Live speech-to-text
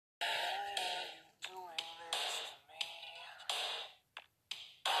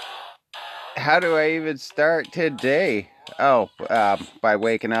How do I even start today? Oh, by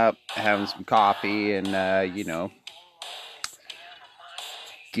waking up, having some coffee, and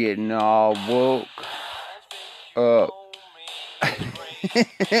getting all woke up.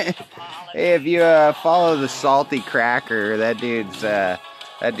 Hey, if you follow the salty cracker, that dude's a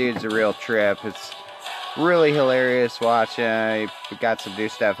real trip. It's really hilarious watching. We got some new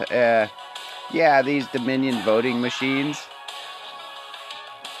stuff. Yeah, these Dominion voting machines.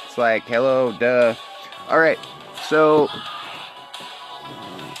 It's like, hello, duh. All right, so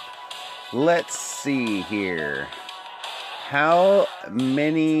let's see here. How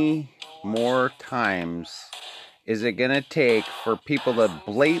many more times is it gonna take for people to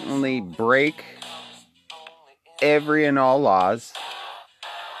blatantly break every and all laws?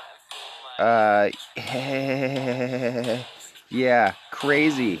 Uh, yeah,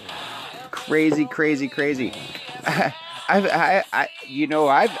 crazy. I've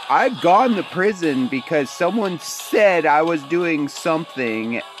gone to prison because someone said I was doing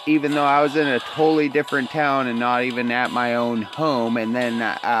something, even though I was in a totally different town and not even at my own home. And then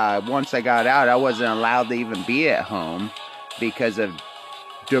once I got out, I wasn't allowed to even be at home because of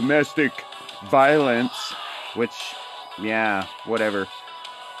domestic violence. Which, yeah, whatever.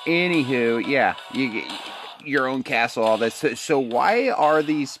 Anywho, yeah, you get your own castle, all this. So why are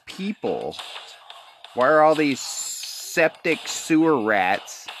these people? Why are all these septic sewer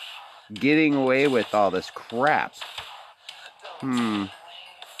rats getting away with all this crap? It's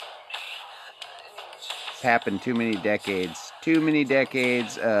happened too many decades. Too many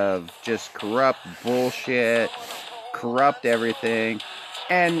decades of just corrupt bullshit, corrupt everything.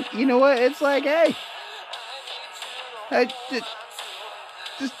 And you know what? It's like, hey,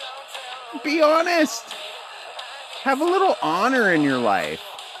 just be honest. Have a little honor in your life.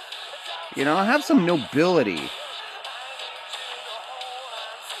 Have some nobility.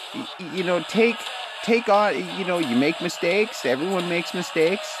 Take on, you make mistakes. Everyone makes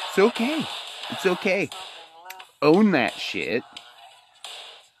mistakes. It's okay. It's okay. Own that shit.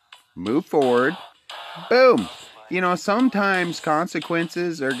 Move forward. Boom. Sometimes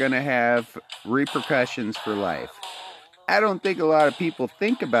consequences are going to have repercussions for life. I don't think a lot of people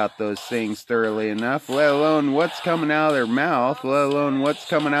think about those things thoroughly enough, let alone what's coming out of their mouth, let alone what's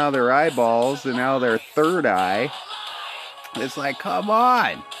coming out of their eyeballs and out of their third eye. It's like, come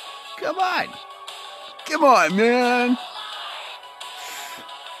on, man.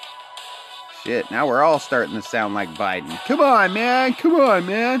 Shit, now we're all starting to sound like Biden. Come on, man.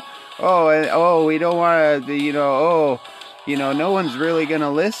 Oh, we don't want to, no one's really going to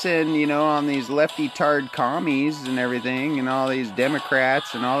listen, on these lefty-tard commies and everything, and all these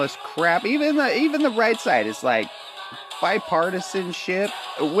Democrats and all this crap. Even the right side is like bipartisanship.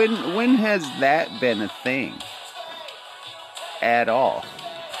 When has that been a thing at all?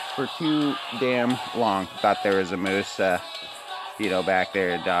 For too damn long. Thought there was a moose, back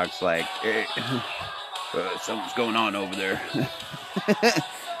there. The dog's like, hey, something's going on over there.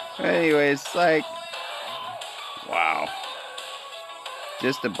 Anyways, like, wow.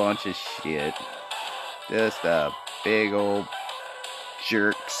 Just a bunch of shit. Just a big old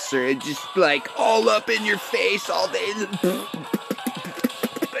jerks. Just like all up in your face all day.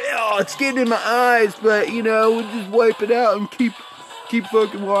 Oh, it's getting in my eyes, but we'll just wipe it out and keep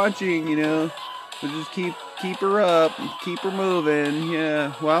fucking watching, We'll just keep her up, keep her moving.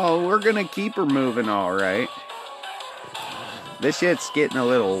 Yeah, well, we're gonna keep her moving, all right. This shit's getting a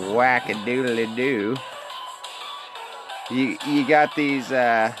little whack-a-doodly-doo. You got these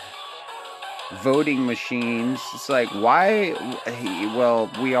voting machines. It's like, why?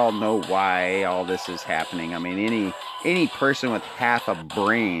 Well, we all know why all this is happening. I mean, any person with half a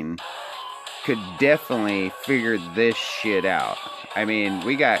brain could definitely figure this shit out. I mean,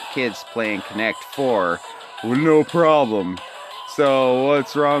 we got kids playing Connect 4 with no problem. So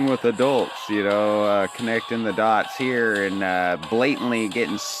what's wrong with adults, connecting the dots here and blatantly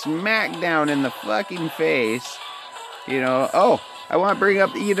getting smacked down in the fucking face? Oh, I want to bring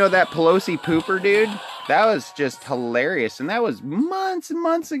up, that Pelosi pooper dude. That was just hilarious. And that was months and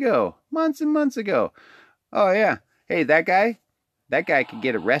months ago. Oh, yeah. Hey, that guy could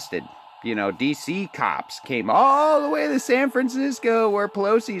get arrested. DC cops came all the way to San Francisco where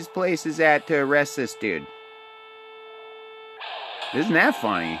Pelosi's place is at to arrest this dude. Isn't that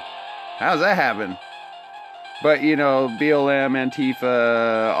funny? How's that happen? But, BLM,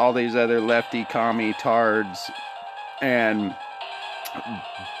 Antifa, all these other lefty commie tards and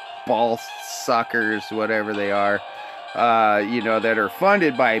ball suckers, whatever they are, that are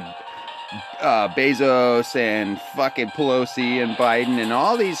funded by Bezos and fucking Pelosi and Biden and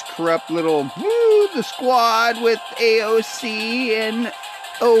all these corrupt little, the squad with AOC and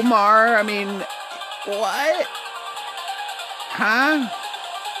Omar, I mean, what? Huh?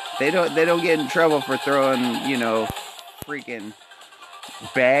 They don't get in trouble for throwing, you know, freaking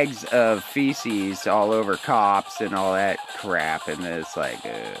bags of feces all over cops and all that crap, and it's like,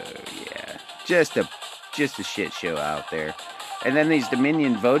 yeah, just a shit show out there. And then these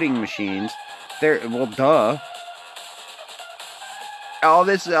Dominion voting machines, well, duh. All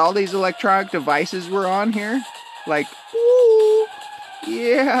these electronic devices were on here, like, ooh,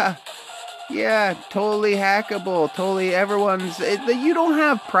 yeah, totally hackable, totally you don't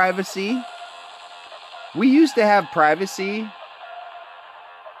have privacy. We used to have privacy,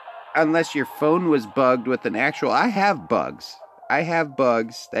 unless your phone was bugged with an actual, I have bugs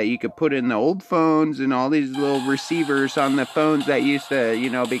that you could put in the old phones and all these little receivers on the phones that used to, you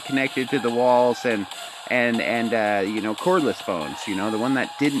know, be connected to the walls and you know, cordless phones, you know, the one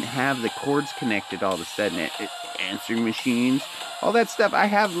that didn't have the cords connected all of a sudden, answering machines, all that stuff. I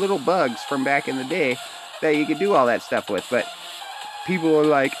have little bugs from back in the day that you could do all that stuff with, but people are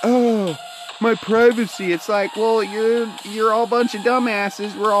like, oh, my privacy. It's like, well, you're all a bunch of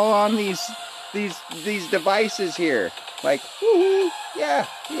dumbasses. We're all on these devices here. Like, woohoo, yeah,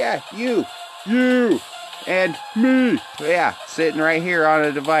 you, and me. Yeah, sitting right here on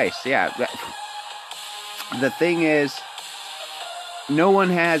a device. Yeah. The thing is, no one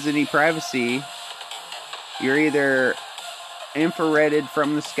has any privacy. You're either infrareded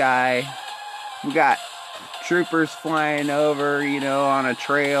from the sky. We got troopers flying over, you know, on a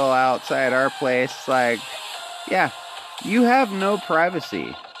trail outside our place. Like, yeah, you have no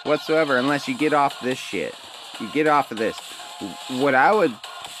privacy whatsoever unless you get off this shit. You get off of this. What I would,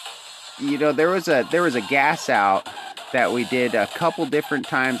 you know, there was a gas out that we did a couple different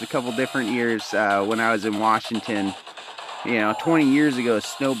times, a couple different years when I was in Washington. You know, 20 years ago,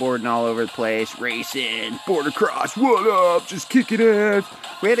 snowboarding all over the place, racing, border cross, what up, just kicking ass.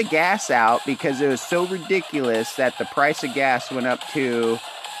 We had a gas out because it was so ridiculous that the price of gas went up to,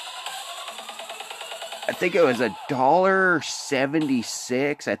 I think it was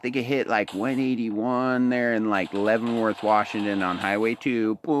 $1.76. I think it hit like 181 there in like Leavenworth, Washington on Highway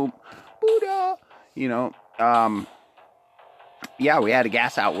 2. Boom, Buddha. You know, yeah, we had a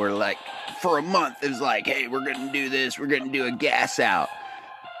gas out where, like, for a month, it was like, hey, we're going to do this. We're going to do a gas out.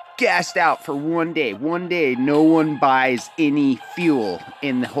 Gassed out for one day. One day, no one buys any fuel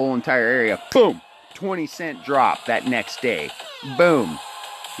in the whole entire area. Boom. 20-cent drop that next day. Boom.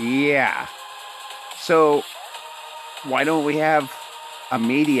 Yeah. So, why don't we have a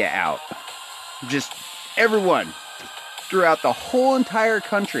media out? Just everyone throughout the whole entire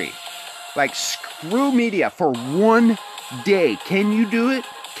country. Like, screw media for one day. Can you do it?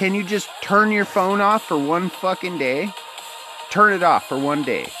 Can you just turn your phone off for one fucking day? Turn it off for one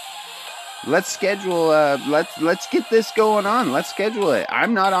day. Let's schedule, let's get this going on. Let's schedule it.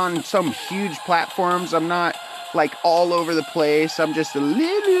 I'm not on some huge platforms. I'm not, like, all over the place. I'm just a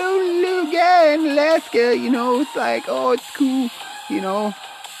little guy in Alaska, you know. It's like, oh, it's cool, you know.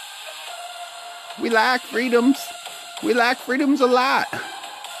 We like freedoms. We like freedoms a lot.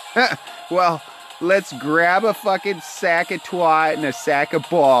 Well, let's grab a fucking sack of twat and a sack of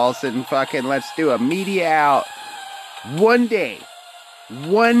balls and fucking let's do a media out. One day.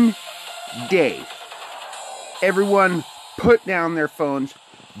 One day. Everyone put down their phones.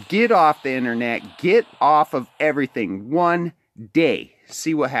 Get off the internet. Get off of everything. One day.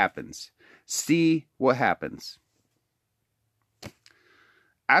 See what happens. See what happens.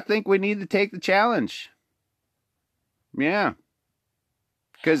 I think we need to take the challenge. Yeah.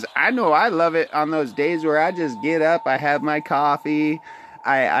 Because I know I love it on those days where I just get up, I have my coffee,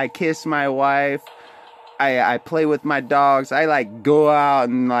 I kiss my wife, I play with my dogs, I like go out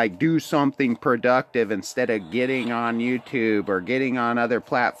and like do something productive instead of getting on YouTube or getting on other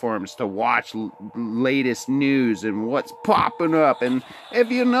platforms to watch latest news and what's popping up. And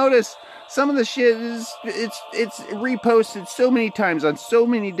if you notice, some of the shit it's reposted so many times on so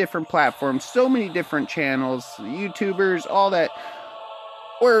many different platforms, so many different channels, YouTubers, all that.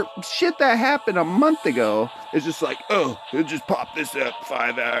 Where shit that happened a month ago is just like, oh, it just popped this up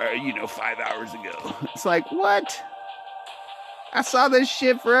 5 hours ago. It's like, what? I saw this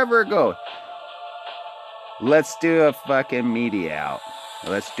shit forever ago. Let's do a fucking media out.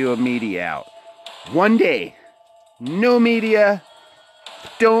 Let's do a media out. One day. No media.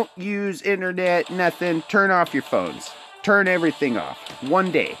 Don't use internet, nothing. Turn off your phones. Turn everything off.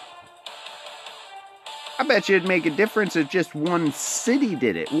 One day. I bet you it'd make a difference if just one city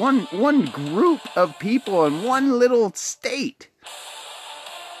did it. One group of people in one little state.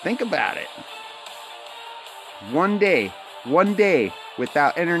 Think about it. One day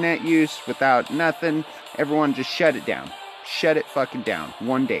without internet use, without nothing, everyone just shut it down. shut it fucking down.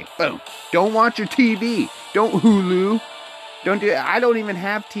 One day. Boom. Don't watch your TV. Don't Hulu. Don't do it. I don't even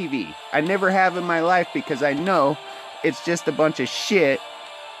have TV. I never have in my life because I know it's just a bunch of shit.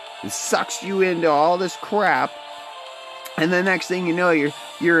 It sucks you into all this crap. And the next thing you know,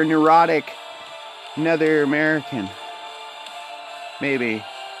 you're a neurotic, another American. Maybe.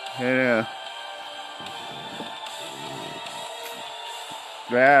 I don't know.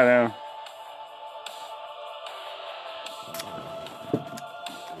 I don't know.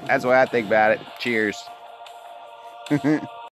 That's what I think about it. Cheers.